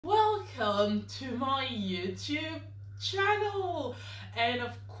welcome to my YouTube channel, and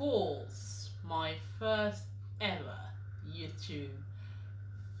of course my first ever YouTube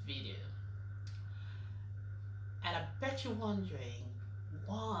video. And I bet you're wondering,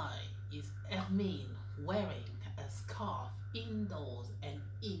 why is Hermine wearing a scarf indoors and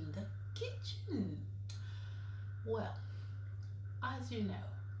in the kitchen? Well, as you know,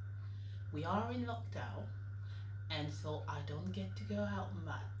 we are in lockdown, and so I don't get to go out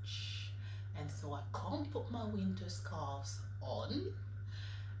much, and so I can't put my winter scarves on,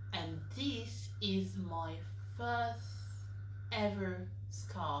 and this is my first ever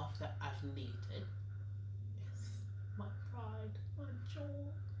scarf that I've knitted. Yes, my pride, my joy.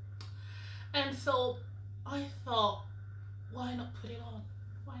 And so I thought, why not put it on?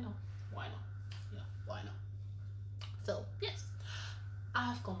 Why not? Why not? Yeah, why not? So yes,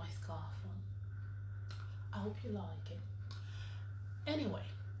 I've got my scarf on. I hope you like it. Anyway,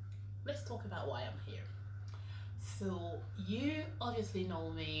 let's talk about why I'm here. So you obviously know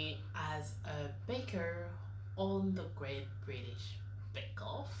me as a baker on the Great British Bake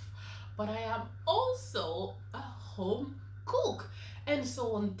Off, but I am also a home cook. And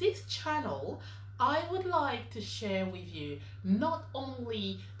so on this channel, I would like to share with you not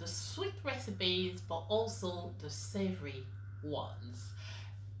only the sweet recipes, but also the savory ones.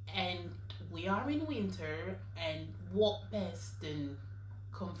 And we are in winter, and what best than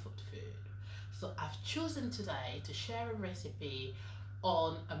comfort food? So I've chosen today to share a recipe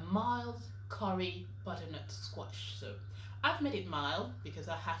on a mild curry butternut squash. So I've made it mild because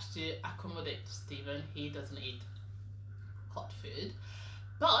I have to accommodate Stephen. He doesn't eat hot food,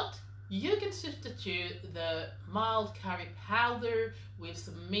 but you can substitute the mild curry powder with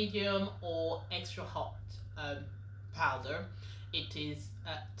some medium or extra hot powder. It is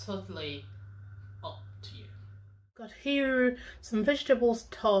totally up to you. Got here some vegetable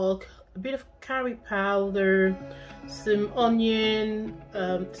stock, a bit of curry powder, some onion,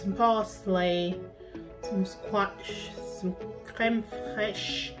 some parsley, some squash, some creme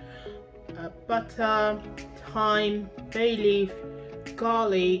fraiche, butter, thyme, bayleave,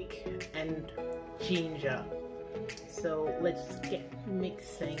 garlic and ginger. So let's get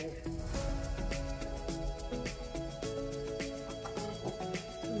mixing.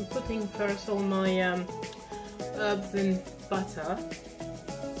 I'm putting first all my herbs and butter.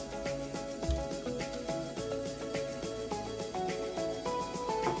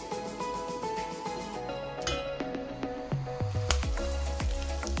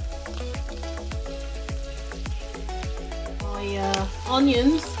 My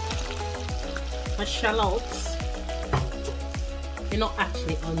onions, my shallots. They're not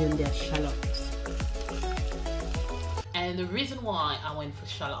actually onion, they're shallots. And the reason why I went for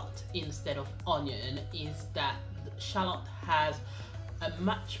shallot instead of onion is that shallot has a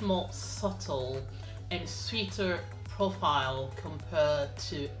much more subtle and sweeter profile compared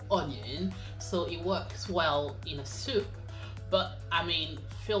to onion, so it works well in a soup. But I mean,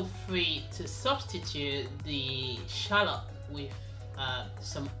 feel free to substitute the shallot with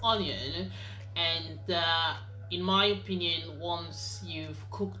some onion, and in my opinion, once you've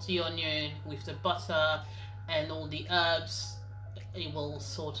cooked the onion with the butter and all the herbs, it will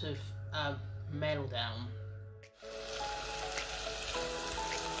sort of mellow down.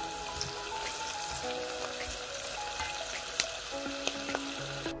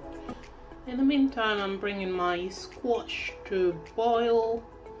 In the meantime, I'm bringing my squash to boil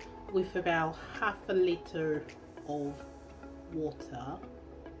with about half a liter of water.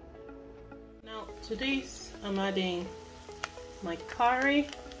 Now to this, I'm adding my curry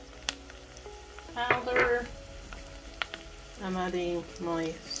powder, I'm adding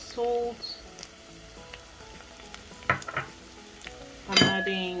my salt, I'm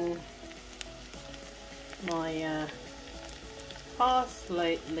adding my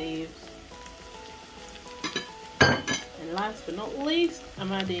parsley leaves, and last but not least,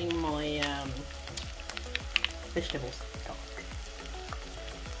 I'm adding my vegetable stock.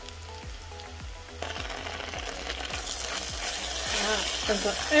 I've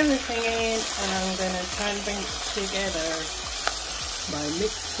got everything in, and I'm going to try and bring it together by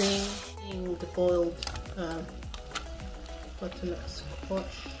mixing the boiled butternut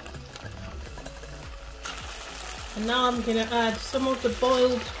squash. And now I'm going to add some of the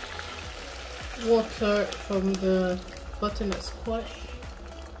boiled water from the butternut squash.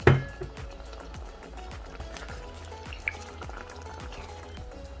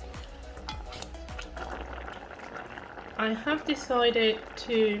 I have decided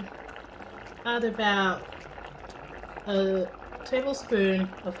to add about a tablespoon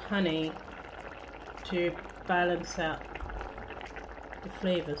of honey to balance out the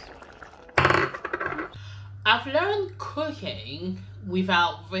flavors. I've learned cooking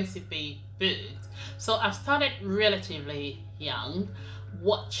without recipe books, so I've started relatively young,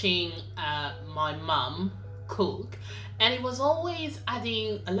 watching my mum cook, and it was always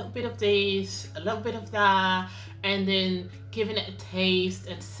adding a little bit of this, a little bit of that, and then giving it a taste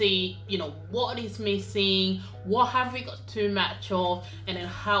and see, you know, what is missing, what have we got too much of, and then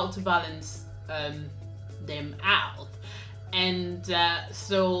how to balance them out. And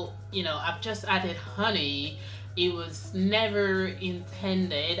so, you know, I've just added honey. It was never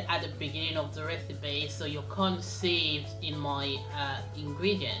intended at the beginning of the recipe, so you can't see it in my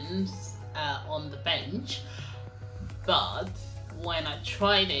ingredients on the bench. But when I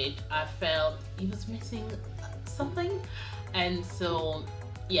tried it, I felt it was missing something, and so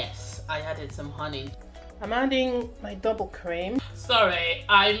yes, I added some honey. I'm adding my double cream. Sorry,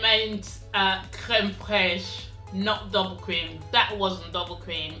 I meant creme fraiche, not double cream. That wasn't double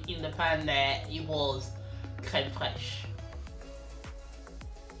cream in the pan there, it was creme fraiche.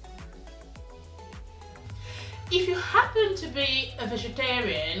 If you happen to be a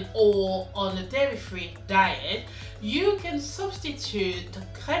vegetarian or on a dairy-free diet, you can substitute the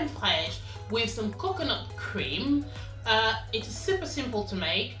creme fraiche with some coconut cream. It's super simple to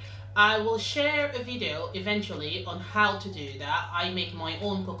make. I will share a video eventually on how to do that. I make my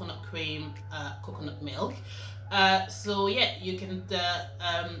own coconut cream, coconut milk. So yeah, you can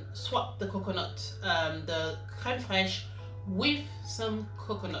swap the coconut, the creme fraiche with some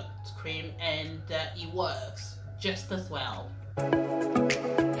coconut cream, and it works just as well.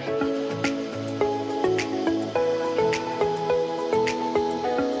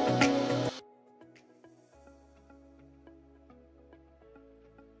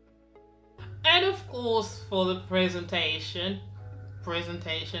 And of course, for the presentation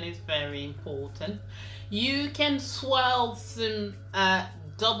is very important. You can swirl some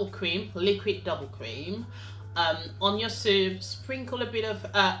double cream, liquid double cream, on your soup, sprinkle a bit of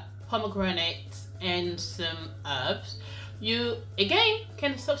pomegranate and some herbs. You again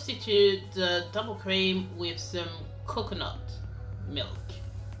can substitute the double cream with some coconut milk.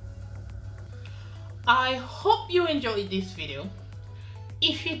 I hope you enjoyed this video.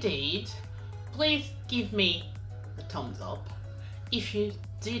 If you did, please give me a thumbs up. If you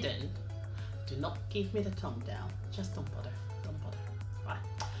didn't, do not give me the thumb down. Just don't bother. Right.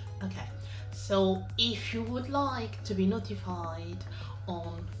 Okay. So if you would like to be notified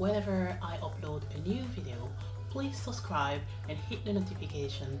on whenever I upload a new video, please subscribe and hit the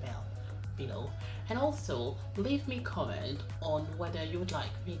notification bell below. And also leave me a comment on whether you would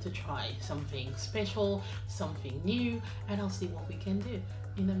like me to try something special, something new, and I'll see what we can do.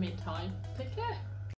 In the meantime, take care.